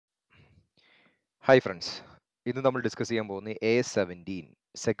Hi friends, ഇന്ന് നമ്മൾ discuss ചെയ്യാൻ പോകുന്നത് A17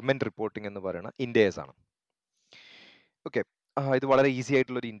 സെഗ്മെന്റ് റിപ്പോർട്ടിംഗ് എന്ന് പറയുന്ന ഇൻഡേഴ്സ് ആണ്. ഓക്കെ, ഇത് വളരെ ഈസി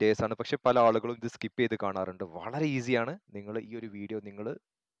ആയിട്ടുള്ള ഒരു ഇൻഡേഴ്സ് ആണ്. പക്ഷെ പല ആളുകളും ഇത് സ്കിപ്പ് ചെയ്ത് കാണാറുണ്ട്. വളരെ ഈസിയാണ്. നിങ്ങൾ ഈ ഒരു വീഡിയോ നിങ്ങൾ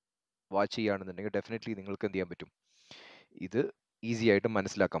വാച്ച് ചെയ്യുകയാണെന്നുണ്ടെങ്കിൽ ഡെഫിനറ്റ്ലി നിങ്ങൾക്ക് എന്ത് ചെയ്യാൻ പറ്റും, ഇത് ഈസി ആയിട്ട്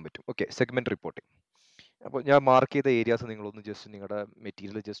മനസ്സിലാക്കാൻ പറ്റും. Okay, segment reporting. അപ്പോൾ ഞാൻ മാർക്ക് ചെയ്ത ഏരിയാസ് നിങ്ങളൊന്ന് ജസ്റ്റ് നിങ്ങളുടെ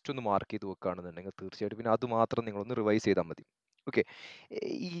മെറ്റീരിയൽ ജസ്റ്റ് ഒന്ന് മാർക്ക് ചെയ്ത് വെക്കുകയാണെന്നുണ്ടെങ്കിൽ തീർച്ചയായിട്ടും പിന്നെ അത് മാത്രം നിങ്ങളൊന്ന് റിവൈസ് ചെയ്താൽ മതി. ഓക്കെ,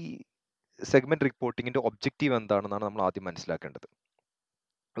 ഈ സെഗ്മെന്റ് റിപ്പോർട്ടിങ്ങിന്റെ ഒബ്ജക്റ്റീവ് എന്താണെന്നാണ് നമ്മൾ ആദ്യം മനസ്സിലാക്കേണ്ടത്.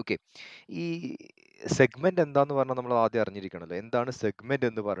 ഓക്കെ, ഈ സെഗ്മെന്റ് എന്താന്ന് പറഞ്ഞാൽ നമ്മൾ ആദ്യം അറിഞ്ഞിരിക്കണമല്ലോ. എന്താണ് സെഗ്മെന്റ്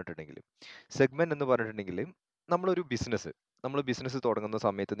എന്ന് പറഞ്ഞിട്ടുണ്ടെങ്കിൽ? സെഗ്മെന്റ് എന്ന് പറഞ്ഞിട്ടുണ്ടെങ്കിൽ നമ്മളൊരു നമ്മൾ ബിസിനസ് തുടങ്ങുന്ന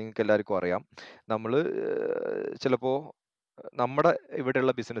സമയത്ത് നിങ്ങൾക്ക് എല്ലാവർക്കും അറിയാം, നമ്മൾ ചിലപ്പോൾ നമ്മുടെ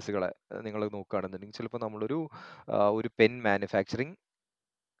ഇവിടെയുള്ള ബിസിനസ്സുകളെ നിങ്ങൾ നോക്കുകയാണെന്നുണ്ടെങ്കിൽ ചിലപ്പോൾ നമ്മളൊരു ഒരു പെൻ മാനുഫാക്ചറിങ്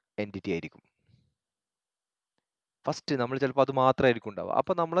എൻറ്റിറ്റി ആയിരിക്കും. ഫസ്റ്റ് നമ്മൾ ചിലപ്പോൾ അത് മാത്രമായിരിക്കും ഉണ്ടാവുക.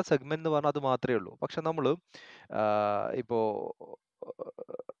 അപ്പോൾ നമ്മളെ സെഗ്മെന്റ് എന്ന് പറഞ്ഞാൽ അത് മാത്രമേ ഉള്ളൂ. പക്ഷെ നമ്മൾ ഇപ്പോൾ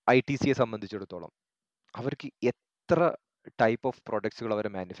ITCയെ സംബന്ധിച്ചിടത്തോളം അവർക്ക് എത്ര ടൈപ്പ് ഓഫ് പ്രൊഡക്ട്സുകൾ അവർ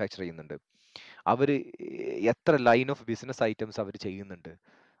മാനുഫാക്ചർ ചെയ്യുന്നുണ്ട്, അവർ എത്ര ലൈൻ ഓഫ് ബിസിനസ് ഐറ്റംസ് അവർ ചെയ്യുന്നുണ്ട്,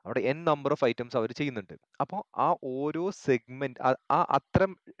 അവിടെ നമ്പർ ഓഫ് ഐറ്റംസ് അവർ ചെയ്യുന്നുണ്ട്. അപ്പോൾ ആ ഓരോ സെഗ്മെന്റ്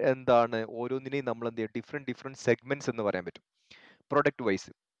അത്തരം എന്താണ് ഓരോന്നിനെയും നമ്മൾ എന്ത് ചെയ്യും, ഡിഫറെന്റ് സെഗ്മെന്റ്സ് എന്ന് പറയാൻ പറ്റും പ്രൊഡക്റ്റ്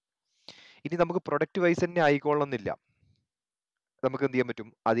വൈസ്. ഇനി നമുക്ക് പ്രൊഡക്റ്റ് വൈസ് തന്നെ ആയിക്കൊള്ളണമെന്നില്ല. നമുക്ക് എന്ത് ചെയ്യാൻ പറ്റും,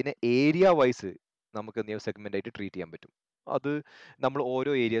 അതിനെ ഏരിയ വൈസ് നമുക്ക് എന്ത് ചെയ്യാം, സെഗ്മെന്റ് ആയിട്ട് ട്രീറ്റ് ചെയ്യാൻ പറ്റും. അത് നമ്മൾ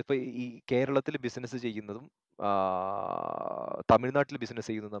ഓരോ ഏരിയ, ഇപ്പൊ ഈ കേരളത്തിൽ ബിസിനസ് ചെയ്യുന്നതും തമിഴ്നാട്ടിൽ ബിസിനസ്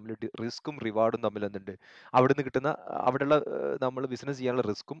ചെയ്യുന്നതും തമ്മിൽ റിസ്ക്കും റിവാർഡും തമ്മിൽ എന്തുണ്ട്, അവിടുന്ന് കിട്ടുന്ന അവിടെയുള്ള നമ്മൾ ബിസിനസ് ചെയ്യാനുള്ള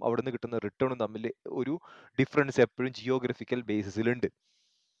റിസ്ക്കും അവിടുന്ന് കിട്ടുന്ന റിട്ടേണും തമ്മിൽ ഒരു ഡിഫറൻസ് എപ്പോഴും ജിയോഗ്രഫിക്കൽ ബേസിസിലുണ്ട്.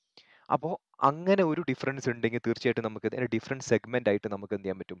 അപ്പോൾ അങ്ങനെ ഒരു ഡിഫറൻസ് ഉണ്ടെങ്കിൽ തീർച്ചയായിട്ടും നമുക്ക് ഡിഫറെന്റ് സെഗ്മെന്റ് ആയിട്ട് നമുക്ക് എന്ത്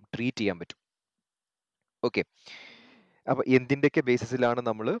ചെയ്യാൻ പറ്റും, ട്രീറ്റ് ചെയ്യാൻ പറ്റും. ഓക്കെ, അപ്പോൾ എന്തിൻ്റെയൊക്കെ ബേസിസിലാണ്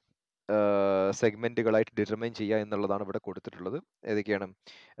നമ്മൾ സെഗ്മെന്റുകളായിട്ട് ഡിറ്റർമൈൻ ചെയ്യുക എന്നുള്ളതാണ് ഇവിടെ കൊടുത്തിട്ടുള്ളത്. ഏതൊക്കെയാണ്?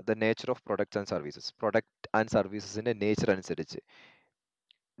 The nature of products and services. Product and സർവീസസിന്റെ nature അനുസരിച്ച്,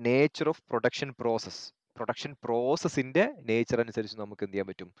 നേച്ചർ ഓഫ് പ്രൊഡക്ഷൻ പ്രോസസ്സിന്റെ നേച്ചർ അനുസരിച്ച് നമുക്ക് എന്ത് ചെയ്യാൻ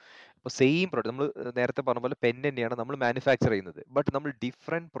പറ്റും. ഇപ്പോൾ സെയിം പ്രൊഡക്റ്റ് നമ്മൾ നേരത്തെ പറഞ്ഞ പോലെ പെൻ തന്നെയാണ് നമ്മൾ മാനുഫാക്ചർ ചെയ്യുന്നത്. ബട്ട് നമ്മൾ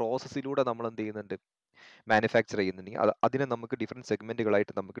ഡിഫറെന്റ് പ്രോസസ്സിലൂടെ നമ്മൾ എന്ത് ചെയ്യുന്നുണ്ട്, മാനുഫാക്ചർ ചെയ്യുന്നുണ്ടെങ്കിൽ അതിനെ നമുക്ക് ഡിഫറെന്റ്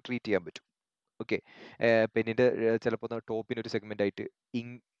സെഗ്മെന്റുകളായിട്ട് നമുക്ക് ട്രീറ്റ് ചെയ്യാൻ പറ്റും. ഓക്കെ, പെന്നിന്റെ ചിലപ്പോൾ ടോപ്പിന് ഒരു സെഗ്മെന്റ് ആയിട്ട്,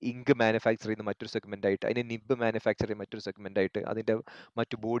 ഇങ്ക് മാനുഫാക്ചർ ചെയ്യുന്ന മറ്റൊരു സെഗ്മെന്റ് ആയിട്ട്, അതിന്റെ നിബ് മാനുഫാക്ചർ ചെയ്യുന്ന മറ്റൊരു സെഗ്മെന്റ് ആയിട്ട്, അതിന്റെ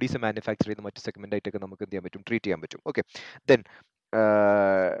മറ്റു ബോഡീസ് മാനുഫാക്ചർ ചെയ്യുന്ന മറ്റു സെഗ്മെന്റ് ആയിട്ടൊക്കെ നമുക്ക് എന്ത് ചെയ്യാൻ പറ്റും, ട്രീറ്റ് ചെയ്യാൻ പറ്റും. Okay, then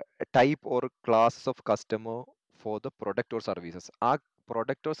type or classes of customer for the product or services. ആ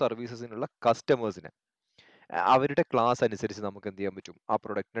പ്രൊഡക്റ്റ് ഓർ സർവീസസിനുള്ള കസ്റ്റമേഴ്സിനെ അവരുടെ ക്ലാസ് അനുസരിച്ച് നമുക്ക് എന്ത് ചെയ്യാൻ പറ്റും, ആ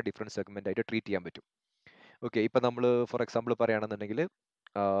പ്രൊഡക്റ്റിനെ ഡിഫറെന്റ് സെഗ്മെന്റ് ആയിട്ട് ട്രീറ്റ് ചെയ്യാൻ പറ്റും. ഓക്കെ, ഇപ്പൊ നമ്മൾ ഫോർ എക്സാമ്പിൾ പറയുകയാണെന്നുണ്ടെങ്കിൽ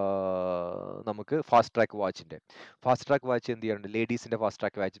നമുക്ക് ഫാസ്റ്റ് ട്രാക്ക് വാച്ച് എന്ത് ചെയ്യാറുണ്ട്, ലേഡീസിന്റെ ഫാസ്റ്റ്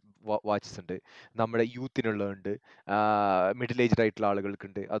ട്രാക്ക് വാച്ചസ് ഉണ്ട്, നമ്മുടെ യൂത്തിനുള്ളതുണ്ട്, മിഡിൽ ഏജ്ഡ് ആയിട്ടുള്ള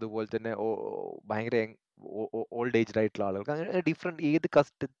ആളുകൾക്കുണ്ട്, അതുപോലെ തന്നെ ഭയങ്കര ഓൾഡ് ഏജ്ഡ് ആയിട്ടുള്ള ആളുകൾക്ക്, അങ്ങനെ ഡിഫറെന്റ്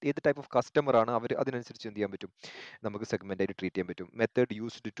ഏത് ടൈപ്പ് ഓഫ് കസ്റ്റമർ ആണ് അവർ, അതിനനുസരിച്ച് എന്ത് ചെയ്യാൻ പറ്റും, നമുക്ക് സെഗ്മെന്റ് ആയിട്ട് ട്രീറ്റ് ചെയ്യാൻ പറ്റും. Method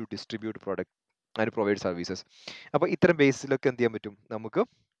used to distribute product and provide services. അപ്പോൾ ഇത്തരം ബേസിലൊക്കെ എന്ത് ചെയ്യാൻ പറ്റും, നമുക്ക്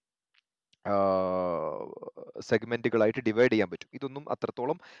സെഗ്മെന്റുകളായിട്ട് ഡിവൈഡ് ചെയ്യാൻ പറ്റും. ഇതൊന്നും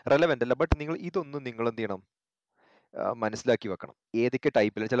അത്രത്തോളം റെലവെന്റ് അല്ല, ബട്ട് ഇതൊന്നും നിങ്ങൾ എന്ത് ചെയ്യണം, മനസ്സിലാക്കി വെക്കണം. ഏതൊക്കെ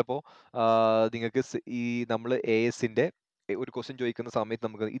ടൈപ്പിൽ ചിലപ്പോൾ നിങ്ങൾക്ക് ഈ നമ്മൾ ASന്റെ ഒരു ക്വസ്റ്റ്യൻ ചോദിക്കുന്ന സമയത്ത്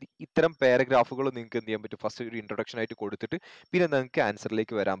നമുക്ക് ഇത്തരം പാരഗ്രാഫുകൾ നിങ്ങൾക്ക് എന്ത് ചെയ്യാൻ പറ്റും, ഫസ്റ്റ് ഒരു ഇൻട്രൊഡക്ഷൻ ആയിട്ട് കൊടുത്തിട്ട് പിന്നെ നിങ്ങൾക്ക്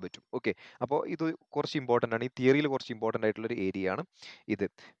ആൻസറിലേക്ക് വരാൻ പറ്റും. ഓക്കെ, അപ്പോൾ ഇത് കുറച്ച് ഇമ്പോർട്ടൻ്റ് ആണ്, ഈ തിയറിയിൽ കുറച്ച് ഇമ്പോർട്ടൻ്റ് ആയിട്ടുള്ള ഒരു ഏരിയ ആണ് ഇത്.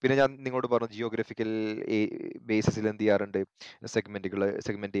 പിന്നെ ഞാൻ നിങ്ങളോട് പറഞ്ഞു, ജിയോഗ്രഫിക്കൽ ബേസിസിൽ എന്ത് ചെയ്യാറുണ്ട്, സെഗ്മെന്റ്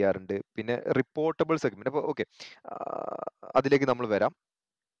ചെയ്യാറുണ്ട്. പിന്നെ റിപ്പോർട്ടബിൾ സെഗ്മെന്റ്. അപ്പോൾ ഓക്കെ, അതിലേക്ക് നമ്മൾ വരാം.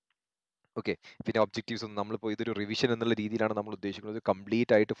 ഓക്കെ, പിന്നെ ഒബ്ജക്റ്റീവ്സ് ഒന്നും നമ്മളിപ്പോൾ ഇതൊരു റിവിഷൻ എന്നുള്ള രീതിയിലാണ് നമ്മൾ ഉദ്ദേശിക്കുന്നത്.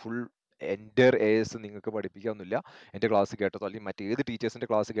 കംപ്ലീറ്റ് ആയിട്ട് ഫുൾ എൻ്റർ AS നിങ്ങൾക്ക് പഠിപ്പിക്കാനൊന്നുമില്ല. എൻ്റെ ക്ലാസ് കേട്ടതോ അല്ലെങ്കിൽ മറ്റേത് ടീച്ചേഴ്സിൻ്റെ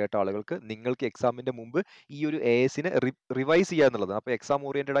ക്ലാസ് കേട്ട ആളുകൾക്ക് നിങ്ങൾക്ക് എക്സാമിൻ്റെ മുമ്പ് ഈ ഒരു ASനെ റിവൈസ് ചെയ്യുക എന്നുള്ളത്. അപ്പോൾ എക്സാം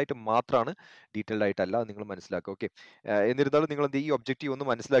ഓറിയൻറ്റഡ് ആയിട്ട് മാത്രമാണ്, ഡീറ്റെയിൽഡ് ആയിട്ടല്ല, നിങ്ങൾ മനസ്സിലാക്കുക. ഓക്കെ, എന്നിരുന്നാലും നിങ്ങൾ എന്ത് ഈ ഒബ്ജക്റ്റീവ് ഒന്ന്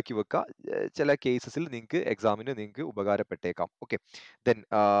മനസ്സിലാക്കി വെക്കുക. ചില കേസസിൽ നിങ്ങൾക്ക് എക്സാമിന് നിങ്ങൾക്ക് ഉപകാരപ്പെട്ടേക്കാം. ഓക്കെ, ദെൻ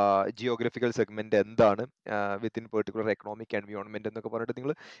ജിയോഗ്രഫിക്കൽ സെഗ്മെന്റ് എന്താണ്, വിത്തിൻ പെർട്ടിക്കുലർ എക്കണോമിക് എൻവയോൺമെന്റ് എന്നൊക്കെ പറഞ്ഞിട്ട്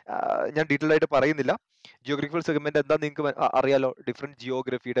നിങ്ങൾ, ഞാൻ ഡീറ്റെയിൽ ആയിട്ട് പറയുന്നില്ല. ജിയോഗ്രഫിക്കൽ സെഗ്മെന്റ് എന്താ നിങ്ങൾക്ക് അറിയാലോ, ഡിഫറെന്റ്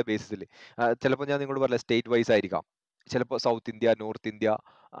ജിയോഗ്രഫിയുടെ ബേസിസിൽ. ചിലപ്പോൾ ഞാൻ നിങ്ങളോട് പറഞ്ഞ സ്റ്റേറ്റ് വൈസ് ആയിരിക്കാം, ചിലപ്പോൾ സൗത്ത് ഇന്ത്യ, നോർത്ത് ഇന്ത്യ,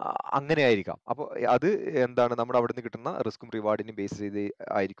 അങ്ങനെ ആയിരിക്കാം. അപ്പോൾ അത് എന്താണ്, നമ്മുടെ അവിടെ നിന്ന് കിട്ടുന്ന റിസ്ക്കും റിവാർഡിനും ബേസ് ചെയ്ത്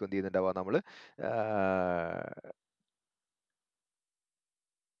ആയിരിക്കും എന്ത് ചെയ്യുന്നുണ്ടാവുക, നമ്മൾ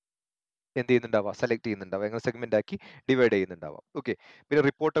എന്ത് ചെയ്യുന്നുണ്ടാവുക, സെലക്ട് ചെയ്യുന്നുണ്ടാവുക, എങ്ങനെ സെഗ്മെന്റ് ആക്കി ഡിവൈഡ് ചെയ്യുന്നുണ്ടാവാം. ഓക്കെ. പിന്നെ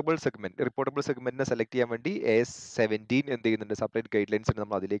റിപ്പോർട്ടബിൾ സെഗ്മെന്റിനെ സെലക്ട് ചെയ്യാൻ വേണ്ടി AS17 എന്ത് ചെയ്യുന്നുണ്ട്, സെപ്പറേറ്റ് ഗൈഡ് ലൈൻസ്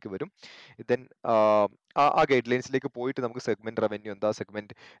നമ്മൾ അതിലേക്ക് വരും. ദെൻ ആ ഗൈഡ് ലൈൻസിലേക്ക് പോയിട്ട് നമുക്ക് സെഗ്മെന്റ് റവന്യൂ എന്താ,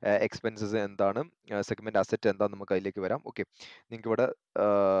 സെഗ്മെന്റ് എക്സ്പെൻസസ് എന്താണ്, സെഗ്മെന്റ് അസറ്റ് എന്താ, നമുക്ക് അതിലേക്ക് വരാം. ഓക്കെ. നിങ്ങൾക്ക് ഇവിടെ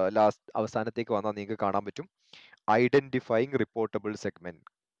അവസാനത്തേക്ക് വന്നാൽ നിങ്ങൾക്ക് കാണാൻ പറ്റും ഐഡന്റിഫൈങ് റിപ്പോർട്ടബിൾ സെഗ്മെന്റ്,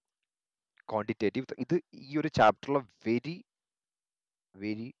 ക്വാണ്ടിറ്റേറ്റീവ്. ഇത് ഈ ഒരു ചാപ്റ്ററിലെ വെരി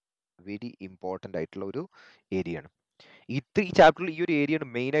വെരി വെരി ഇമ്പോർട്ടൻ്റ് ആയിട്ടുള്ള ഒരു ഏരിയയാണ്. ഈ ചാപ്റ്ററിൽ ഈ ഒരു ഏരിയയാണ്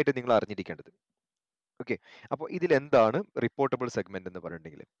മെയിൻ ആയിട്ട് നിങ്ങൾ അറിഞ്ഞിരിക്കേണ്ടത്. ഓക്കെ. അപ്പോൾ ഇതിൽ എന്താണ് റിപ്പോർട്ടബിൾ സെഗ്മെന്റ് എന്ന്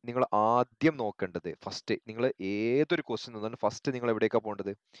പറഞ്ഞിട്ടുണ്ടെങ്കിൽ നിങ്ങൾ ആദ്യം നോക്കേണ്ടത്, ഫസ്റ്റ് നിങ്ങൾ ഏതൊരു ക്വസ്റ്റ്യൻ തന്നാലും ഫസ്റ്റ് നിങ്ങൾ എവിടേക്കാണ്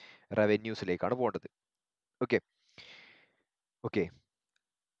പോകേണ്ടത്, റവന്യൂസിലേക്കാണ് പോകേണ്ടത്. ഓക്കെ. ഓക്കെ.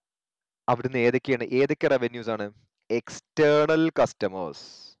 അവിടുന്ന് ഏതൊക്കെ റവന്യൂസ് ആണ്, എക്സ്റ്റേണൽ കസ്റ്റമേഴ്സ്,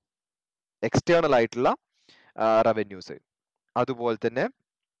 എക്സ്റ്റേണൽ ആയിട്ടുള്ള റവന്യൂസ്. അതുപോലെ തന്നെ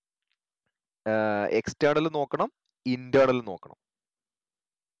എക്സ്റ്റേണൽ നോക്കണം, ഇന്റേണൽ നോക്കണം.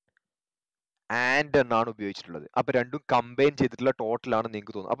 ആൻഡ് എന്നാണ് ഉപയോഗിച്ചിട്ടുള്ളത്. അപ്പൊ രണ്ടും കമ്പൈൻ ചെയ്തിട്ടുള്ള ടോട്ടലാണ്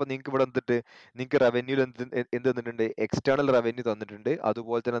നിങ്ങൾക്ക് തോന്നുന്നത്. അപ്പൊ നിങ്ങൾക്ക് ഇവിടെ എന്തിട്ട്, നിങ്ങൾക്ക് റവന്യൂ എന്ത് തന്നിട്ടുണ്ട്, എക്സ്റ്റേണൽ റവന്യൂ തന്നിട്ടുണ്ട്,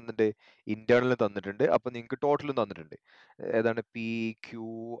 അതുപോലെ തന്നെ എന്തുണ്ട്, ഇന്റേണൽ തന്നിട്ടുണ്ട്. അപ്പൊ നിങ്ങൾക്ക് ടോട്ടലും തന്നിട്ടുണ്ട്. ഏതാണ്,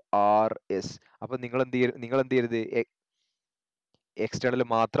 PQRS. അപ്പൊ നിങ്ങൾ എന്ത് ചെയ്യരുത്, എക്സ്റ്റേണൽ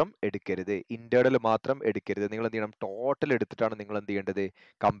മാത്രം എടുക്കരുത്, ഇന്റേണൽ മാത്രം എടുക്കരുത്. നിങ്ങൾ എന്ത് ചെയ്യണം, ടോട്ടൽ എടുത്തിട്ടാണ് നിങ്ങൾ എന്ത് ചെയ്യേണ്ടത്,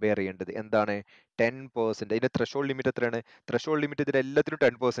 കമ്പയർ ചെയ്യേണ്ടത്. എന്താണ്, 10%. ഇതിന്റെ ത്രഷോൾഡ് ലിമിറ്റ് എത്രയാണ്, ത്രഷോൾഡ് ലിമിറ്റ് ഇതിൽ എല്ലാത്തിനും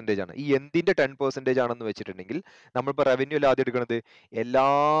 10% ആണ്. ഈ എന്തിന്റെ 10% ആണെന്ന് വെച്ചിട്ടുണ്ടെങ്കിൽ നമ്മളിപ്പോൾ റവന്യൂ ആദ്യം എടുക്കുന്നത് എല്ലാ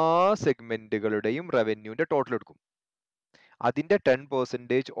സെഗ്മെന്റുകളുടെയും റവന്യൂന്റെ ടോട്ടൽ എടുക്കും. അതിന്റെ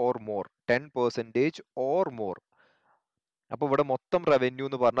 10% ഓർ മോർ, 10% ഓർ മോർ. അപ്പൊ ഇവിടെ മൊത്തം റവന്യൂ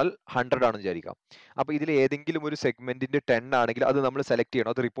എന്ന് പറഞ്ഞാൽ 100 ആണെന്ന് വിചാരിക്കാം. അപ്പൊ ഇതിൽ ഏതെങ്കിലും ഒരു സെഗ്മെന്റിന്റെ 10 ആണെങ്കിൽ അത് നമ്മൾ സെലക്ട്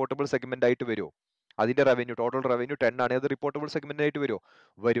ചെയ്യണം. അത് റിപ്പോർട്ടബിൾ സെഗ്മെന്റ് ആയിട്ട് വരുമോ, അതിന്റെ റവന്യൂ, ടോട്ടൽ റവന്യൂ 10 ആണെങ്കിൽ അത് റിപ്പോർട്ടബിൾ സെഗ്മെന്റ് ആയിട്ട് വരുമോ,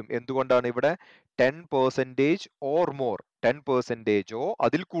 വരും. എന്തുകൊണ്ടാണ്, ഇവിടെ 10% ഓർ മോർ, 10%ഓ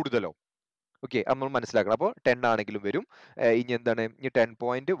അതിൽ കൂടുതലോ. ഓക്കെ, നമ്മൾ മനസ്സിലാക്കണം. അപ്പോൾ 10 ആണെങ്കിലും വരും, ഇനി എന്താണ്, ഇനി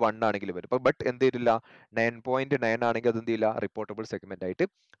 10.1 ആണെങ്കിലും വരും. ബട്ട് എന്ത് ചെയ്തില്ല, 9.9 ആണെങ്കിൽ അത് എന്ത് ചെയ്യില്ല, റിപ്പോർട്ടബിൾ സെഗ്മെന്റ് ആയിട്ട്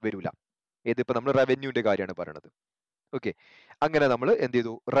വരില്ല. ഇതിപ്പോ നമ്മൾ റവന്യൂന്റെ കാര്യമാണ് പറയുന്നത്. ഓക്കെ. അങ്ങനെ നമ്മൾ എന്ത്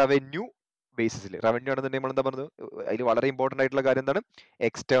ചെയ്തു, റവന്യൂ ബേസിസിൽ, റവന്യൂ ആണെന്നുണ്ടെങ്കിൽ നമ്മൾ എന്താ പറഞ്ഞത്, അതിൽ വളരെ ഇമ്പോർട്ടന്റ് ആയിട്ടുള്ള കാര്യം എന്താണ്,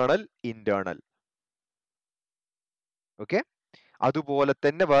 എക്സ്റ്റേണൽ, ഇന്റേണൽ. ഓക്കെ. അതുപോലെ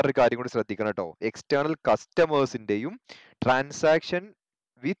തന്നെ വേറൊരു കാര്യം കൂടി ശ്രദ്ധിക്കണം കേട്ടോ, external കസ്റ്റമേഴ്സിന്റെയും transaction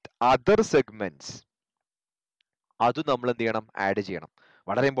with other segments, അത് നമ്മൾ എന്ത് ചെയ്യണം, ആഡ് ചെയ്യണം.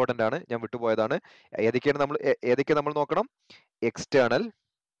 വളരെ ഇമ്പോർട്ടന്റ് ആണ്, ഞാൻ വിട്ടുപോയതാണ്. ഏതൊക്കെ നമ്മൾ നോക്കണം, എക്സ്റ്റേണൽ,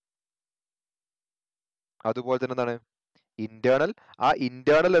 അതുപോലെ തന്നെ എന്താണ്, ഇന്റേണൽ. ആ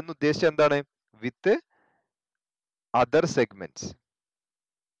ഇന്റേണൽ എന്ന് ഉദ്ദേശിച്ചത് എന്താണ്, വിത്ത് അതർ സെഗ്മെന്റ്സ്.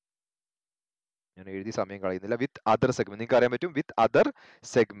 ഞാൻ എഴുതി സമയം കളയുന്നില്ല. വിത്ത് അതർ സെഗ്മെന്റ്, നിങ്ങൾക്ക് അറിയാൻ പറ്റും, വിത്ത് അതർ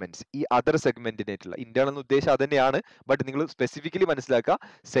സെഗ്മെന്റ്സ്. ഈ അതർ സെഗ്മെന്റിനായിട്ടുള്ള ഇന്റേണൽ എന്ന് ഉദ്ദേശം അത് തന്നെയാണ്. ബട്ട് നിങ്ങൾ സ്പെസിഫിക്കലി മനസ്സിലാക്കുക,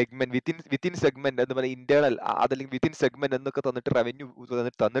 സെഗ്മെന്റ് വിത്തിൻ സെഗ്മെന്റ് എന്ന് പറയുന്നത് ഇന്റേണൽ, അതല്ലെങ്കിൽ വിത്തിൻ സെഗ്മെന്റ് എന്നൊക്കെ തന്നിട്ട് റവന്യൂ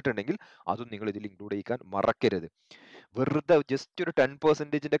തന്നിട്ടുണ്ടെങ്കിൽ അതും നിങ്ങൾ ഇതിൽ ഇൻക്ലൂഡ് ചെയ്യാൻ മറക്കരുത്. വെറുതെ ജസ്റ്റ് ഒരു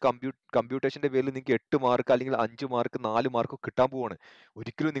 10%ന്റെ കമ്പ്യൂട്ടേഷന്റെ പേരിൽ നിങ്ങൾക്ക് 8 മാർക്ക് അല്ലെങ്കിൽ 5 മാർക്ക് 4 മാർക്ക് കിട്ടാൻ പോവാണ്.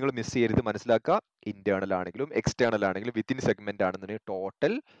 ഒരിക്കലും നിങ്ങൾ മിസ് ചെയ്യരുത്. മനസ്സിലാക്കുക, ഇന്റേണൽ ആണെങ്കിലും എക്സ്റ്റേണൽ ആണെങ്കിലും വിത്തിൻ സെഗ്മെന്റ് ആണെന്നുണ്ടെങ്കിൽ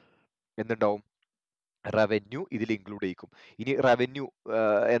ടോട്ടൽ എന്തുണ്ടാവും, റവന്യൂ ഇതിൽ ഇൻക്ലൂഡ് ചെയ്യിക്കും. ഇനി റവന്യൂ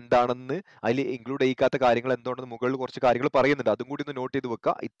എന്താണെന്ന് അതിൽ ഇൻക്ലൂഡ് ചെയ്യിക്കാത്ത കാര്യങ്ങൾ എന്തുകൊണ്ടെന്ന് മുകളിൽ കുറച്ച് കാര്യങ്ങൾ പറയുന്നുണ്ട്, അതും കൂടി ഒന്ന് നോട്ട് ചെയ്ത്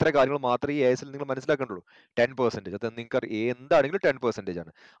വെക്കുക. ഇത്ര കാര്യങ്ങൾ മാത്രമേ ഈ AS നിങ്ങൾ മനസ്സിലാക്കേണ്ടുള്ളൂ. 10%, അത് നിങ്ങൾക്ക് എന്താണെങ്കിലും 10%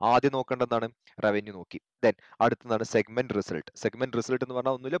 ആണ്. ആദ്യം നോക്കേണ്ടതാണ് റവന്യൂ നോക്കി. ദെൻ അടുത്തതാണ് സെഗ്മെന്റ് റിസൾട്ട്. സെഗ്മെന്റ് റിസൾട്ട് എന്ന്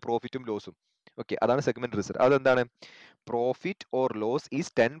പറഞ്ഞാൽ ഒന്നുമില്ല, പ്രോഫിറ്റും ലോസും. ഓക്കെ, അതാണ് സെഗ്മെന്റ് റിസൾട്ട്. അതെന്താണ്, profit or loss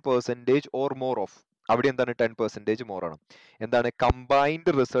is 10% or more of, അവിടെ എന്താണ് 10% മോർ ആണ്. എന്താണ്,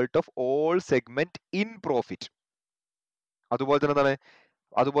 combined result of all segment in profit. അതുപോലെ തന്നെ എന്താണ്,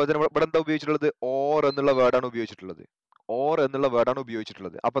 അതുപോലെ തന്നെ ഇവിടെ എന്താ ഉപയോഗിച്ചിട്ടുള്ളത്, ഓർ എന്നുള്ള വേർഡാണ് ഉപയോഗിച്ചിട്ടുള്ളത്. ഓർ എന്നുള്ള വേർഡാണ്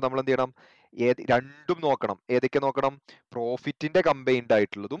ഉപയോഗിച്ചിട്ടുള്ളത്. അപ്പൊ നമ്മൾ എന്ത് ചെയ്യണം, രണ്ടും നോക്കണം. ഏതൊക്കെ നോക്കണം, പ്രോഫിറ്റിന്റെ കമ്പൈൻഡ്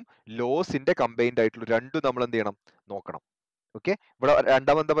ആയിട്ടുള്ളതും ലോസിന്റെ കമ്പൈൻഡ് ആയിട്ടുള്ളതും രണ്ടും നമ്മൾ എന്ത് ചെയ്യണം, നോക്കണം. ഓക്കെ. ഇവിടെ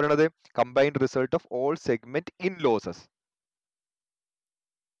രണ്ടാമത് എന്താ പറയുന്നത്, combined result of all segment in losses.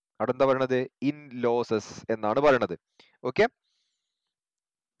 അവിടെ എന്താ പറയണത്, ഇൻ ലോസസ് എന്നാണ് പറയണത്. ഓക്കെ.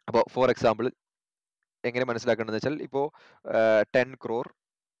 അപ്പോൾ ഫോർ എക്സാമ്പിൾ എങ്ങനെ മനസ്സിലാക്കേണ്ടതെന്ന് വെച്ചാൽ, ഇപ്പോൾ 10 crore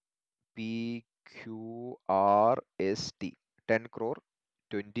PQRST, 10 crore,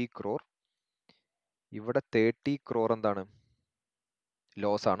 20 crore. ഇവിടെ 30 crore എന്താണ്,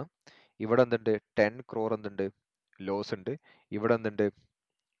 ലോസ് ആണ്. ഇവിടെ എന്തുണ്ട്, 10 crore എന്തുണ്ട്, ലോസ് ഉണ്ട്. ഇവിടെ എന്തുണ്ട്,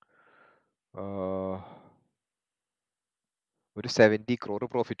 ഒരു 70 crore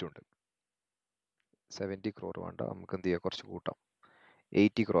പ്രോഫിറ്റ് ഉണ്ട്. 70 crore വേണ്ട, നമുക്ക് എന്ത് ചെയ്യാം, കുറച്ച് കൂട്ടാം.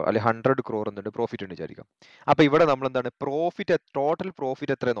 80 crore അല്ലെ 100 crore എന്നുണ്ട് പ്രോഫിറ്റ് ഉണ്ട് വിചാരിക്കാം. അപ്പൊ ഇവിടെ നമ്മൾ എന്താണ് പ്രോഫിറ്റ്, ടോട്ടൽ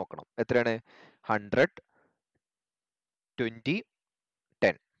പ്രോഫിറ്റ് എത്ര നോക്കണം. എത്രയാണ്? 100, 20,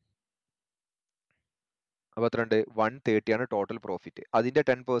 10. അപ്പൊ എത്രയുണ്ട്? 130 ആണ് ടോട്ടൽ പ്രോഫിറ്റ്. അതിന്റെ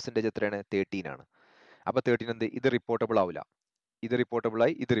 10% എത്രയാണ്? 13 ആണ്. അപ്പൊ 13 എന്ത്? ഇത് റിപ്പോർട്ടബിൾ ആവില്ല. ഇത് റിപ്പോർട്ടബിൾ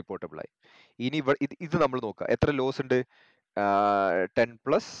ആയി, ഇത് റിപ്പോർട്ടബിൾ ആയി. ഇനി ഇത് നമ്മൾ നോക്കുക. എത്ര ലോസ് ഉണ്ട്? 10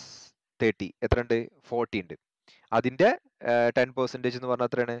 പ്ലസ് 30 എത്ര ഉണ്ട്? 40 ഉണ്ട്. അതിന്റെ 10% എന്ന് പറഞ്ഞാൽ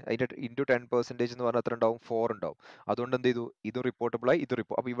എത്രയാണ്? അതിന്റെ ഇൻറ്റു 10% എന്ന് പറഞ്ഞാൽ എത്ര ഉണ്ടാവും? 4 ഉണ്ടാവും. അതുകൊണ്ട് എന്ത് ചെയ്തു? ഇതും റിപ്പോർട്ടബിൾ ആയി, ഇത്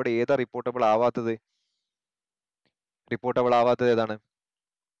അപ്പൊ ഇവിടെ ഏതാ റിപ്പോർട്ടബിൾ ആവാത്തത്? റിപ്പോർട്ടബിൾ ആവാത്തത് ഏതാണ്?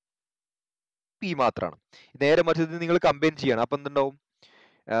 പി മാത്രമാണ്. നേരെ മറിച്ച് നിങ്ങൾ കമ്പൈൻ ചെയ്യണം. അപ്പൊ എന്തുണ്ടാവും?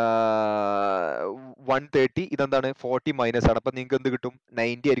 130 ഇതെന്താണ്? 40 മൈനസ് ആണ്. അപ്പൊ നിങ്ങൾക്ക് എന്ത് കിട്ടും?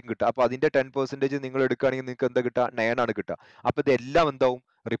 90 ആയിരിക്കും കിട്ടുക. അപ്പൊ അതിന്റെ 10% നിങ്ങൾ എടുക്കുകയാണെങ്കിൽ നിങ്ങൾക്ക് എന്താ കിട്ടുക? 9 ആണ് കിട്ടുക. അപ്പൊ ഇതെല്ലാം എന്താവും?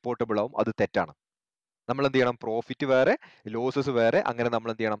 റിപ്പോർട്ടബിൾ ആവും. അത് തെറ്റാണ്. നമ്മൾ എന്ത് ചെയ്യണം? പ്രോഫിറ്റ് വേറെ, ലോസസ് വേറെ, അങ്ങനെ നമ്മൾ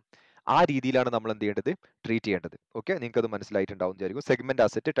എന്ത് ചെയ്യണം? ആ രീതിയിലാണ് നമ്മൾ എന്ത് ചെയ്യേണ്ടത്? ട്രീറ്റ് ചെയ്യേണ്ടത്. ഓക്കെ, നിങ്ങൾക്ക് അത് മനസ്സിലായിട്ടുണ്ടാവും വിചാരിക്കും. Segment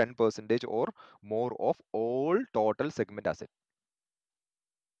asset 10% or more of all total segment asset.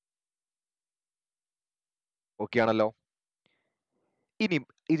 Okay ആണല്ലോ. ഇനി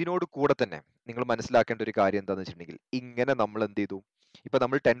ഇതിനോട് കൂടെ തന്നെ നിങ്ങൾ മനസ്സിലാക്കേണ്ട ഒരു കാര്യം എന്താണെന്ന് വെച്ചിട്ടുണ്ടെങ്കിൽ, ഇങ്ങനെ നമ്മൾ എന്ത് ചെയ്തു? ഇപ്പൊ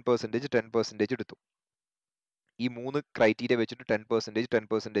നമ്മൾ 10% എടുത്തു. ഈ 3 ക്രൈറ്റീരിയ വെച്ചിട്ട്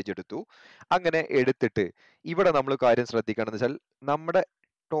 10% എടുത്തു. അങ്ങനെ എടുത്തിട്ട് ഇവിടെ നമ്മൾ കാര്യം ശ്രദ്ധിക്കണമെന്ന് വെച്ചാൽ, നമ്മുടെ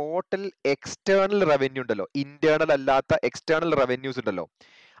ടോട്ടൽ എക്സ്റ്റേണൽ റവന്യൂ ഉണ്ടല്ലോ, ഇന്റേണൽ അല്ലാത്ത എക്സ്റ്റേണൽ റവന്യൂസ് ഉണ്ടല്ലോ,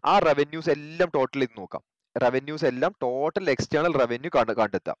 ആ റവന്യൂസ് എല്ലാം ടോട്ടൽ ചെയ്ത് നോക്കാം. റവന്യൂസ് എല്ലാം ടോട്ടൽ എക്സ്റ്റേണൽ റവന്യൂ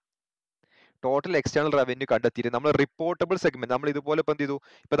കണ്ടെത്താം. ടോട്ടൽ എക്സ്റ്റേണൽ റവന്യൂ കണ്ടെത്തിയിട്ട് നമ്മൾ റിപ്പോർട്ടബിൾ സെഗ്മെന്റ്, നമ്മൾ ഇതുപോലെ ഇപ്പൊ എന്ത് ചെയ്തു?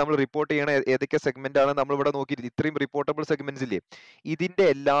 ഇപ്പൊ നമ്മൾ റിപ്പോർട്ട് ചെയ്യണ ഏതൊക്കെ സെഗ്മെന്റ് ആണ് നമ്മൾ ഇവിടെ നോക്കിയിട്ട് ഇത്രയും റിപ്പോർട്ടബിൾ സെഗ്മെന്റ്സ് ഇല്ലേ, ഇതിന്റെ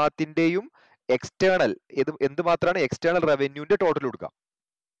എല്ലാത്തിന്റെയും എക്സ്റ്റേണൽ എന്ത് മാത്രമാണ്? എക്സ്റ്റേണൽ റവന്യൂന്റെ ടോട്ടൽ കൊടുക്കുക.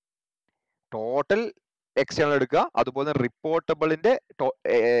 ടോട്ടൽ എക്സ്റ്റേണൽ എടുക്കുക, അതുപോലെ റിപ്പോർട്ടബിളിന്റെ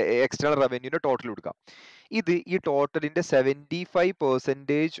എക്സ്റ്റേണൽ റവന്യൂന്റെ ടോട്ടൽ കൊടുക്കുക. ഇത് ഈ ടോട്ടലിന്റെ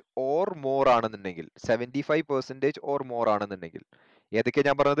 75% ഓർ മോർ ആണെന്നുണ്ടെങ്കിൽ, 75% ഓർ മോർ ആണെന്നുണ്ടെങ്കിൽ, ഏതൊക്കെയാണ്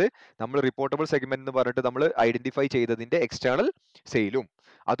ഞാൻ പറഞ്ഞത്? നമ്മൾ റിപ്പോർട്ടബിൾ സെഗ്മെന്റ് എന്ന് പറഞ്ഞിട്ട് നമ്മൾ ഐഡന്റിഫൈ ചെയ്തതിന്റെ എക്സ്റ്റേണൽ സെയിലും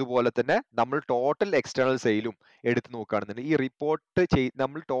അതുപോലെ തന്നെ നമ്മൾ ടോട്ടൽ എക്സ്റ്റേണൽ സെയിലും എടുത്ത് നോക്കുകയാണെന്നുണ്ടെങ്കിൽ, ഈ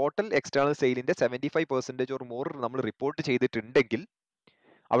നമ്മൾ ടോട്ടൽ എക്സ്റ്റേണൽ സെയിലിന്റെ 75% ഓർ മോർ നമ്മൾ റിപ്പോർട്ട് ചെയ്തിട്ടുണ്ടെങ്കിൽ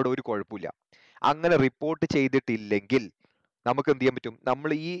അവിടെ ഒരു കുഴപ്പമില്ല. അങ്ങനെ റിപ്പോർട്ട് ചെയ്തിട്ടില്ലെങ്കിൽ നമുക്ക് എന്ത് ചെയ്യാൻ പറ്റും?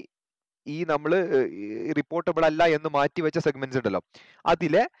 നമ്മൾ നമ്മൾ റിപ്പോർട്ടബിൾ അല്ല എന്ന് മാറ്റിവെച്ച സെഗ്മെന്റ്സ് ഉണ്ടല്ലോ,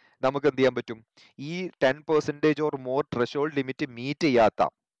 അതിലെ നമുക്ക് എന്ത് ചെയ്യാൻ പറ്റും? ഈ 10% or more threshold limit meet ചെയ്യാത്ത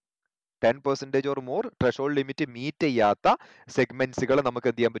 10% or more threshold limit meet ചെയ്യാത്ത സെഗ്മെന്റ്സുകൾ നമുക്ക്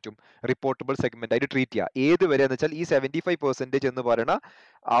എന്ത് ചെയ്യാൻ പറ്റും? റിപ്പോർട്ടബിൾ സെഗ്മെന്റ് ആയിട്ട് ട്രീറ്റ് ചെയ്യാം. ഏത് വരെ എന്ന് വെച്ചാൽ ഈ 75% എന്ന് പറയുന്ന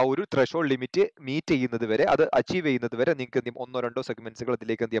ആ ഒരു ത്രെഷോൾഡ് ലിമിറ്റ് മീറ്റ് ചെയ്യുന്നത് വരെ, അത് അച്ചീവ് ചെയ്യുന്നത് വരെ നിങ്ങൾക്ക് എന്ത് ചെയ്യും? 1-2 സെഗ്മെന്റ്സുകൾ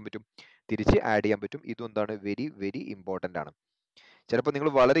അതിലേക്ക് എന്ത് ചെയ്യാൻ പറ്റും? തിരിച്ച് ആഡ് ചെയ്യാൻ പറ്റും. ഇതും എന്താണ്? വെരി വെരി ഇമ്പോർട്ടന്റ് ആണ്. ചിലപ്പോൾ നിങ്ങൾ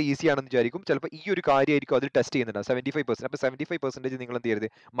വളരെ ഈസി ആണെന്ന് വിചാരിക്കും, ചിലപ്പോൾ ഈ ഒരു കാര്യമായിരിക്കും അതിൽ ടെസ്റ്റ് ചെയ്യുന്നുണ്ട്. 75%. അപ്പൊ 75% നിങ്ങൾ എന്ത് ചെയ്യരുത്?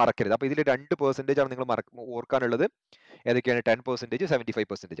 മറക്കരുത്. അപ്പൊ ഇതിൽ 2% ആണ് നിങ്ങൾ ഓർക്കാനുള്ളത്. ഏതൊക്കെയാണ്? 10%,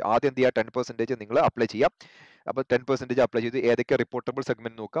 75%. ആദ്യം എന്ത് ചെയ്യുക? 10% നിങ്ങൾ അപ്ലൈ ചെയ്യാം. അപ്പൊ 10% അപ്ലൈ ചെയ്ത് ഏതൊക്കെ റിപ്പോർട്ടബിൾ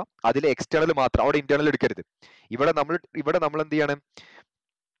സെഗ്മെന്റ് നോക്കാം. അതിൽ എക്സ്റ്റേണൽ മാത്രം, അവിടെ ഇന്റേണൽ എടുക്കരുത്. ഇവിടെ നമ്മൾ എന്ത് ചെയ്യണം?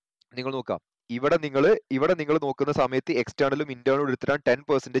 നിങ്ങൾ നോക്കാം, ഇവിടെ നിങ്ങൾ നോക്കുന്ന സമയത്ത് എക്സ്റ്റേണലും ഇന്റേണലും എടുത്തിട്ടാണ്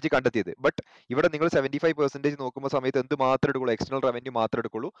 10% കണ്ടെത്തിയത്. ബട്ട് ഇവിടെ നിങ്ങൾ 75% നോക്കുമ്പോൾ സമയത്ത് എന്ത് മാത്രം എടുക്കുള്ളൂ? എക്സ്റ്റേണൽ റവന്യൂ മാത്രം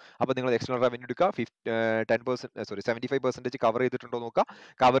എടുക്കുള്ളൂ. അപ്പൊ നിങ്ങൾ എക്സ്റ്റേണൽ റവന്യൂ എടുക്കുക. 75% കവർ ചെയ്തിട്ടുണ്ടോ നോക്കുക.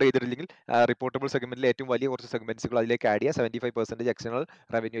 കവർ ചെയ്തിട്ടില്ലെങ്കിൽ റിപ്പോർട്ടബിൾ സെഗ്മെന്റിലെ ഏറ്റവും വലിയ കുറച്ച് സെഗ്മെന്റ്സുകൾ അതിലേക്ക് ആഡ് ചെയ്യുക. 75% എക്സ്റ്റേണൽ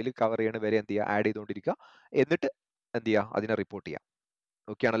റവന്യൂയിൽ കവർ ചെയ്യണ വരെ എന്ത് ചെയ്യുക? ആഡ് ചെയ്തുകൊണ്ടിരിക്കുക. എന്നിട്ട് എന്ത് ചെയ്യുക? അതിനെ റിപ്പോർട്ട് ചെയ്യുക.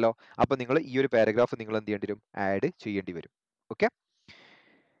 ഓക്കെ ആണല്ലോ. അപ്പൊ നിങ്ങൾ ഈ ഒരു പാരഗ്രാഫ് നിങ്ങൾ എന്ത് ചെയ്യേണ്ടി വരും? ആഡ് ചെയ്യേണ്ടി വരും. Okay,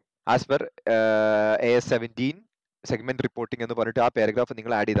 as per AS17 segment reporting എന്ന് പറഞ്ഞിട്ട് ആ പാരഗ്രാഫ്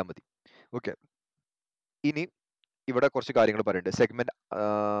നിങ്ങൾ ആഡ് ചെയ്താൽ മതി. ഓക്കെ, ഇനി ഇവിടെ കുറച്ച് കാര്യങ്ങൾ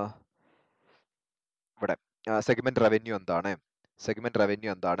പറയുന്നുണ്ട്. ഇവിടെ സെഗ്മെന്റ് റവന്യൂ എന്താണ്? സെഗ്മെന്റ് റവന്യൂ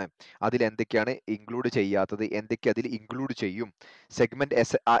എന്താണ്? അതിൽ എന്തൊക്കെയാണ് ഇൻക്ലൂഡ് ചെയ്യാത്തത്? എന്തൊക്കെ അതിൽ ഇൻക്ലൂഡ് ചെയ്യും? സെഗ്മെന്റ്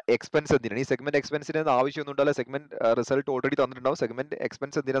എക്സ്പെൻസ് എന്തിനാണ്? ഈ സെഗ്മെന്റ് എക്സ്പെൻസിന് ആവശ്യമൊന്നും ഉണ്ടല്ലോ. Segment result already തന്നിട്ടുണ്ടാവും. Segment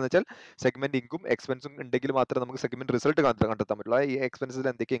expense എന്തിനാന്ന് വെച്ചാൽ, സെഗ്മെന്റ് ഇൻകും എക്സ്പെൻസും ഉണ്ടെങ്കിൽ മാത്രമേ നമുക്ക് സെഗ്മെന്റ് റിസൾട്ട് കണ്ടെത്താൻ പറ്റുള്ളൂ. ഈ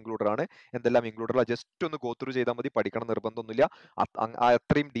എക്സ്പെൻസിൽ എന്തൊക്കെ ഇൻക്ലൂഡഡ് ആണ്, എന്തെല്ലാം ഇൻക്ലൂഡഡ് ആണ്, ജസ്റ്റ് ഒന്ന് ഗോ ത്രൂ ചെയ്താൽ മതി. പഠിക്കണം നിർബന്ധമൊന്നുമില്ല.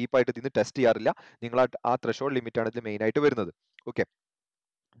 അത്രയും ഡീപ്പായിട്ട് ഇതിന് ടെസ്റ്റ് ചെയ്യാറില്ല. നിങ്ങൾ ആ ത്രെഷോൾഡ് ലിമിറ്റ് ആണ് ഇതിൽ മെയിൻ ആയിട്ട് വരുന്നത്. Okay,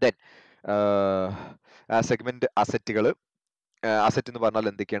 then segment അസറ്റുകൾ. അസറ്റ് എന്ന് പറഞ്ഞാൽ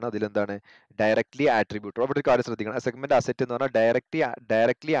എന്തൊക്കെയാണ്? അതിലെന്താണ്? Directly attributable. അവിടെ ഒരു കാര്യം ശ്രദ്ധിക്കണം. സെഗ്മെന്റ് അസറ്റ് എന്ന് പറഞ്ഞാൽ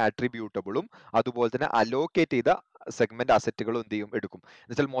ഡയറക്ട്ലി ആട്രിബ്യൂട്ടബിളും അതുപോലെ തന്നെ അലോക്കേറ്റ് ചെയ്ത സെഗ്മെന്റ് അസറ്റുകളും എന്ത് ചെയ്യും? എടുക്കും.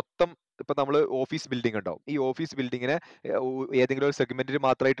 എന്നുവെച്ചാൽ മൊത്തം ഇപ്പൊ നമ്മൾ ഓഫീസ് ബിൽഡിംഗ് ഉണ്ടാവും. ഈ ഓഫീസ് ബിൽഡിങ്ങിനെ ഏതെങ്കിലും ഒരു സെഗ്മെന്റിന്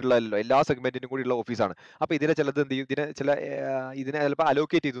മാത്രമായിട്ടുള്ളതല്ലോ, എല്ലാ സെഗ്മെന്റിനും കൂടി ഉള്ള ഓഫീസാണ്. അപ്പൊ ഇതിനെ ചിലത് എന്ത് ചെയ്യും? ഇതിനെ ചിലപ്പോൾ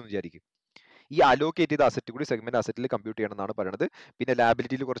അലോക്കേറ്റ് ചെയ്തു എന്ന് വിചാരിക്കും. ഈ അലോക്കേറ്റ് ചെയ്ത അസറ്റ് കൂടി സെഗ്മെന്റ് അസറ്റിൽ കമ്പ്യൂട്ട് ചെയ്യണം എന്നാണ് പറയുന്നത്. പിന്നെ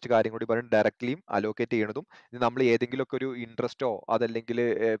ലാബിലിറ്റിയിൽ കുറച്ച് കാര്യം കൂടി പറയുന്നത് ഡയറക്ട്ലിയും അലോക്കേറ്റ് ചെയ്യണതും നമ്മൾ ഏതെങ്കിലുമൊക്കെ ഒരു ഇൻട്രസ്റ്റോ അതല്ലെങ്കിൽ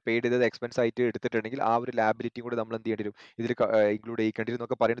പെയ്ഡ് ചെയ്തത് എക്സ്പെൻസ് ആയിട്ട് എടുത്തിട്ടുണ്ടെങ്കിൽ ആ ഒരു ലാബിലിറ്റി കൂടി നമ്മൾ എന്ത് ചെയ്യേണ്ടി വരും, ഇതിൽ ഇൻക്ലൂഡ് ചെയ്യേണ്ടി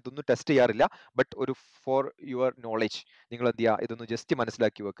എന്നൊക്കെ പറയുന്നത്. ഇതൊന്നും ടെസ്റ്റ് ചെയ്യാറില്ല, ബട്ട് ഒരു ഫോർ യുവർ നോളജ് നിങ്ങൾ എന്ത് ചെയ്യുക, ഇതൊന്ന് ജസ്റ്റ്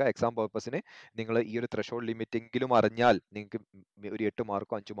മനസ്സിലാക്കി വെക്കുക. എക്സാം പർപ്പസിന് നിങ്ങൾ ഈ ഒരു ത്രഷോൾഡ് ലിമിറ്റ് എങ്കിലും അറിഞ്ഞാൽ നിങ്ങൾക്ക് ഒരു 8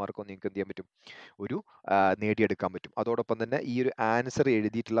 മാർക്കോ 5 മാർക്കോ നിങ്ങൾക്ക് എന്ത് ചെയ്യാൻ പറ്റും, ഒരു നേടിയെടുക്കാൻ പറ്റും. അതോടൊപ്പം തന്നെ ഈ ഒരു ആൻസർ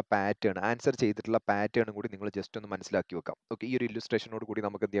എഴുതിയിട്ടുള്ള പാറ്റേൺ, ആൻസർ ചെയ്തിട്ടുള്ള പാറ്റേണും കൂടി നിങ്ങൾ ജസ്റ്റ് ഒന്ന് മനസ്സിലാക്കി വെക്കാം. ഓക്കെ, ഈ ഒരു ഇല്ലുസ്ട്രേഷനോട് കൂടി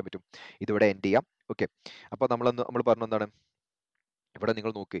നമുക്ക് എന്ത് ചെയ്യാൻ പറ്റും, ഇതിവിടെ എൻഡ് ചെയ്യാം. ഓക്കെ, അപ്പോൾ നമ്മൾ പറഞ്ഞ എന്താണ്, ഇവിടെ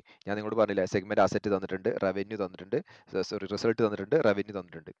നിങ്ങൾ നോക്കി, ഞാൻ നിങ്ങളോട് പറഞ്ഞില്ല സെഗ്മെന്റ് അസറ്റ് തന്നിട്ടുണ്ട്, റവന്യൂ തന്നിട്ടുണ്ട്, സോറി റിസൾട്ട് തന്നിട്ടുണ്ട്, റവന്യൂ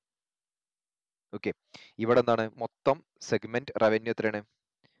തന്നിട്ടുണ്ട്. ഓക്കെ, ഇവിടെ എന്താണ് മൊത്തം സെഗ്മെന്റ് റവന്യൂ എത്രയാണ്,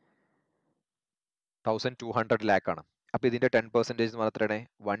 1200 ലാക്ക് ആണ്. അപ്പൊ ഇതിന്റെ 10% എന്ന് പറഞ്ഞാൽ എത്രയാണ്,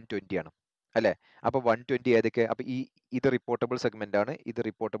 120 ആണ് അല്ലെ. അപ്പൊ 120 ഏതൊക്കെ, അപ്പൊ ഇത് റിപ്പോർട്ടബിൾ സെഗ്മെന്റ് ആണ്, ഇത്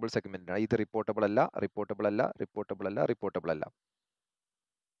റിപ്പോർട്ടബിൾ സെഗ്മെന്റ് ആണ്, ഇത് റിപ്പോർട്ടബിൾ അല്ല, റിപ്പോർട്ടബിൾ അല്ല, റിപ്പോർട്ടബിൾ അല്ല, റിപ്പോർട്ടബിൾ അല്ല.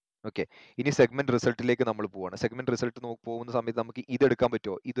 ഓക്കെ, ഇനി സെഗ്മെന്റ് റിസൾട്ടിലേക്ക് നമ്മൾ പോവാണ്. സെഗ്മെന്റ് റിസൾട്ട് പോകുന്ന സമയത്ത് നമുക്ക് ഇത് എടുക്കാൻ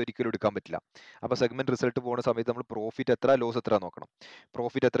പറ്റുമോ, ഇതൊരിക്കലും എടുക്കാൻ പറ്റില്ല. അപ്പൊ സെഗ്മെന്റ് റിസൾട്ട് പോകുന്ന സമയത്ത് നമ്മൾ പ്രോഫിറ്റ് എത്ര ലോസ് എത്ര നോക്കണം.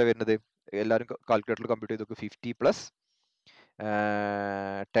 പ്രോഫിറ്റ് എത്ര വരുന്നത്, എല്ലാവരും കാൽക്കുലേറ്ററിൽ കമ്പ്യൂട്ട് ചെയ്ത് നോക്ക്. 50 പ്ലസ്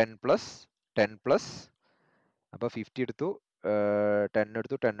 10 പ്ലസ് 10 പ്ലസ്, അപ്പൊ 50 എടുത്തു, 10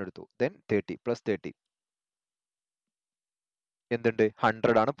 എടുത്തു, 10 എടുത്തു, ദെൻ 30 പ്ലസ് 30 എന്തുണ്ട്,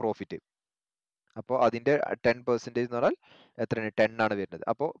 100 ആണ് പ്രോഫിറ്റ്. അപ്പോൾ അതിന്റെ 10% എന്ന് പറഞ്ഞാൽ എത്രയാണ്, 10 ആണ് വരുന്നത്.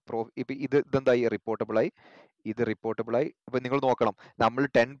 അപ്പോൾ ഇപ്പൊ ഇതെന്തായി, റിപ്പോർട്ടബിൾ ആയി, ഇത് റിപ്പോർട്ടബിൾ ആയി. അപ്പൊ നിങ്ങൾ നോക്കണം, നമ്മൾ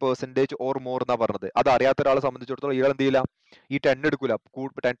 10% ഓർ മോർ എന്നാ പറഞ്ഞത്. അത് അറിയാത്ത ഒരാളെ സംബന്ധിച്ചിടത്തോളം ഇയാൾ എന്ത് ചെയ്യില്ല, ഈ 10 എടുക്കൂല.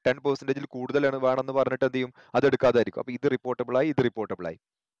 10% കൂടുതലാണ് വേണമെന്ന് പറഞ്ഞിട്ട് എന്ത് ചെയ്യും, അത് എടുക്കാതായിരിക്കും. അപ്പൊ ഇത് റിപ്പോർട്ടബിൾ ആയി, ഇത് റിപ്പോർട്ടബിൾ ആയി.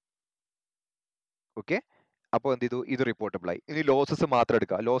 ഓക്കെ, അപ്പോൾ എന്ത് ചെയ്തു, ഇത് റിപ്പോർട്ടബിൾ ആയി. ഇനി ലോസസ് മാത്രം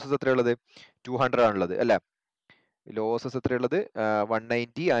എടുക്കുക. ലോസസ് എത്രയുള്ളത്, 200 ആണുള്ളത് അല്ലെ. Losses എത്രയുള്ളത്,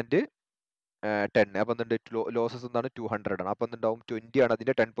 190 and 10. അപ്പൊ എന്തുണ്ട്, ലോസസ് എന്താണ്, 200 ആണ്. അപ്പൊ എന്തുണ്ടാവും, 20 ആണ്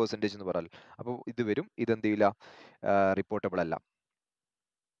അതിന്റെ 10% എന്ന് പറഞ്ഞാൽ. അപ്പോൾ ഇത് വരും, ഇതെന്ത് ചെയ്യില്ല, റിപ്പോർട്ടബിൾ അല്ല.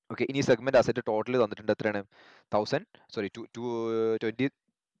 ഓക്കെ, ഇനി സെഗ്മെന്റ് അസറ്റ് ടോട്ടൽ തന്നിട്ടുണ്ട് എത്രയാണ്,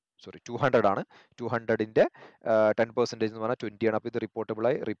 200 ആണ്. 200ന്റെ 10% എന്ന് പറഞ്ഞാൽ 20 ആണ്. അപ്പൊ ഇത് റിപ്പോർട്ടബിൾ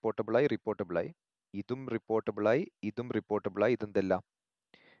ആയി, റിപ്പോർട്ടബിൾ ആയി, റിപ്പോർട്ടബിൾ ആയി, ഇതും റിപ്പോർട്ടബിൾ ആയി, ഇതും റിപ്പോർട്ടബിൾ ആയി, ഇതെന്തല്ല,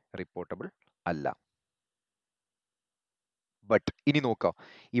 റിപ്പോർട്ടബിൾ അല്ല. ബട്ട് ഇനി നോക്കാം,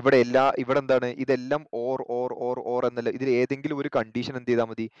 ഇവിടെ എന്താണ്, ഇതെല്ലാം ഓർ എന്നല്ല, ഇതിൽ ഏതെങ്കിലും ഒരു കണ്ടീഷൻ എന്ത് ചെയ്താൽ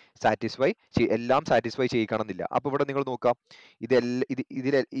മതി, എല്ലാം സാറ്റിസ്ഫൈ ചെയ്യിക്കണമെന്നില്ല. അപ്പൊ ഇവിടെ നിങ്ങൾ നോക്കാം, ഇതിൽ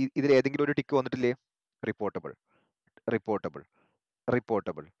ഏതെങ്കിലും ഒരു ടിക്ക് വന്നിട്ടില്ലേ, reportable, reportable,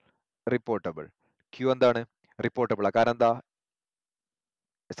 reportable, reportable. Q എന്താണ്, റിപ്പോർട്ടബിൾ ആ, കാരണം എന്താ,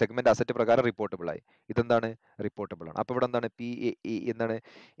 സെഗ്മെന്റ് അസറ്റ് പ്രകാരം റിപ്പോർട്ടബിൾ ആയി. ഇതെന്താണ്, റിപ്പോർട്ടബിൾ ആണ്. അപ്പൊ ഇവിടെ എന്താണ്, എന്താണ്,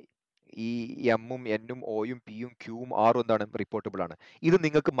 ഈ എമ്മും എന്നും ഒയും പിയും ക്യൂവും ആറും എന്താണ്, റിപ്പോർട്ടബിൾ ആണ്. ഇത്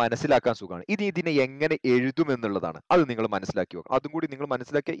നിങ്ങൾക്ക് മനസ്സിലാക്കാൻ സുഖമാണ്. ഇതിനെ എങ്ങനെ എഴുതും എന്നുള്ളതാണ്, അത് നിങ്ങൾ മനസ്സിലാക്കി വെക്കണം. അതും കൂടി നിങ്ങൾ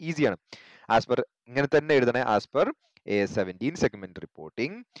മനസ്സിലാക്കിയ ഈസിയാണ്. ആസ് പെർ ഇങ്ങനെ തന്നെ എഴുതണേ, as per A17 segment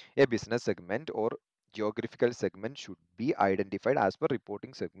reporting, a business segment or geographical segment should be identified as per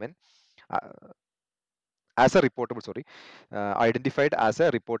reporting segment as a reportable, identified as a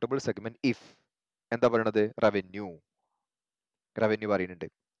reportable segment if എന്താ പറയണത്, റവന്യൂ പറയുന്നുണ്ട്.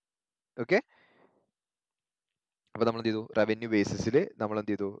 ഓക്കെ, അപ്പൊ നമ്മൾ എന്ത് ചെയ്തു, revenue ബേസിസിൽ നമ്മൾ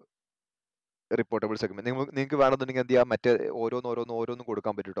എന്ത് ചെയ്തു, റിപ്പോർട്ടബിൾ സെഗ്മെന്റ്. നിങ്ങൾക്ക് വേണമെന്നുണ്ടെങ്കിൽ എന്ത് ചെയ്യാം, മറ്റേ ഓരോന്നും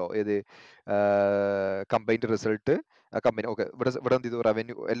കൊടുക്കാൻ പറ്റും കേട്ടോ. ഏത്, കമ്പൈൻഡ് റിസൾട്ട്, കമ്പനി. ഓക്കെ, ഇവിടെ എന്ത് ചെയ്തു,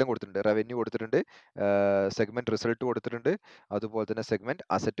 റവന്യൂ എല്ലാം കൊടുത്തിട്ടുണ്ട്, റവന്യൂ കൊടുത്തിട്ടുണ്ട്, സെഗ്മെന്റ് റിസൾട്ട് കൊടുത്തിട്ടുണ്ട്, അതുപോലെ തന്നെ സെഗ്മെന്റ്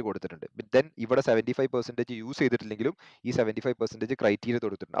അസറ്റ് കൊടുത്തിട്ടുണ്ട്. ദെൻ ഇവിടെ 75% യൂസ് ചെയ്തിട്ടില്ലെങ്കിലും ഈ 75% ക്രൈറ്റീരിയ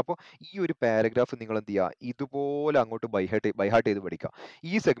കൊടുത്തിട്ടുണ്ട്. അപ്പോൾ ഈ ഒരു പാരഗ്രാഫ് നിങ്ങൾ എന്ത് ചെയ്യുക, ഇതുപോലെ അങ്ങോട്ട് ബൈഹാർട്ട് ചെയ്ത് പഠിക്കുക.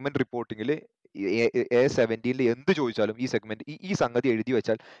 ഈ സെഗ്മെന്റ് റിപ്പോർട്ടിങ്ങിൽ A17 എന്ത് ചോദിച്ചാലും ഈ സെഗ്മെന്റ് ഈ സംഗതി എഴുതി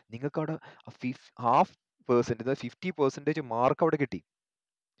വെച്ചാൽ നിങ്ങൾക്ക് അവിടെ 50% മാർക്ക് അവിടെ കിട്ടി.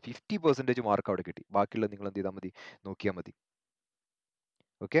 50% മാർക്ക് അവിടെ കിട്ടി. ബാക്കിയുള്ളത് നിങ്ങൾ എന്ത് ചെയ്താൽ മതി, നോക്കിയാൽ മതി.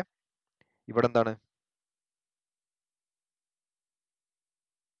 ഓക്കെ, ഇവിടെ എന്താണ്,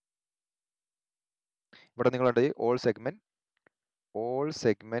 ഇവിടെ നിങ്ങളുണ്ട് all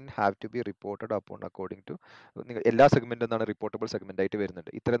segment have to be reported upon according to, എല്ലാ സെഗ്മെന്റ് എന്താണ്, റിപ്പോർട്ടബിൾ സെഗ്മെന്റ് ആയിട്ട് വരുന്നുണ്ട്.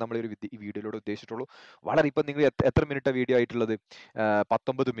 ഇത്രേ നമ്മൾ ഈ വീഡിയോയിലൂടെ ഉദ്ദേശിച്ചിട്ടുള്ളൂ. വളരെ ഇപ്പൊ നിങ്ങൾ എത്ര മിനിറ്റ് വീഡിയോ ആയിട്ടുള്ളത്,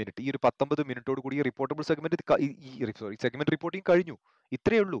 19 മിനിറ്റ്. ഈ ഒരു 19 മിനിറ്റോട് കൂടി റിപ്പോർട്ടബിൾ സെഗ്മെന്റ് റിപ്പോർട്ടിംഗ് കഴിഞ്ഞു.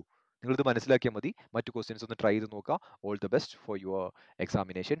 ഇത്രയേ ഉള്ളൂ. നിങ്ങളിത് മനസ്സിലാക്കിയാൽ മതി. മറ്റു ക്വസ്റ്റ്യൻസ് ഒന്ന് ട്രൈ ചെയ്ത് നോക്കുക. All the best for your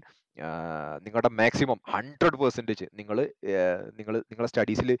examination. നിങ്ങളുടെ മാക്സിമം 100% നിങ്ങളുടെ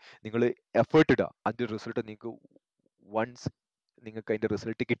സ്റ്റഡീസിൽ നിങ്ങൾ എഫേർട്ട് ഇടുക. അതിൻ്റെ റിസൾട്ട് നിങ്ങൾക്ക് വൺസ് നിങ്ങൾക്ക് അതിന്റെ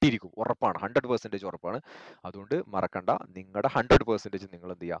റിസൾട്ട് കിട്ടിയിരിക്കും, ഉറപ്പാണ്, 100% ഉറപ്പാണ്. അതുകൊണ്ട് മറക്കണ്ട, നിങ്ങളുടെ 100% നിങ്ങൾ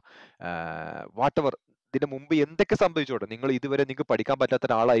എന്ത് ചെയ്യുക, വാട്ട് എവർ ഇതിന്റെ മുമ്പ് എന്തൊക്കെ സംഭവിച്ചോട്ടെ, നിങ്ങൾ ഇതുവരെ നിങ്ങൾക്ക് പഠിക്കാൻ പറ്റാത്ത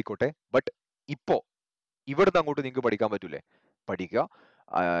ഒരാളായിക്കോട്ടെ, ബട്ട് ഇപ്പോ ഇവിടുന്ന് അങ്ങോട്ട് നിങ്ങൾക്ക് പഠിക്കാൻ പറ്റൂലേ? പഠിക്കുക,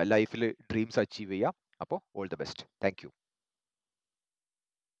 ലൈഫിൽ ഡ്രീംസ് അച്ചീവ് ചെയ്യുക. അപ്പോൾ all the best. Thank you.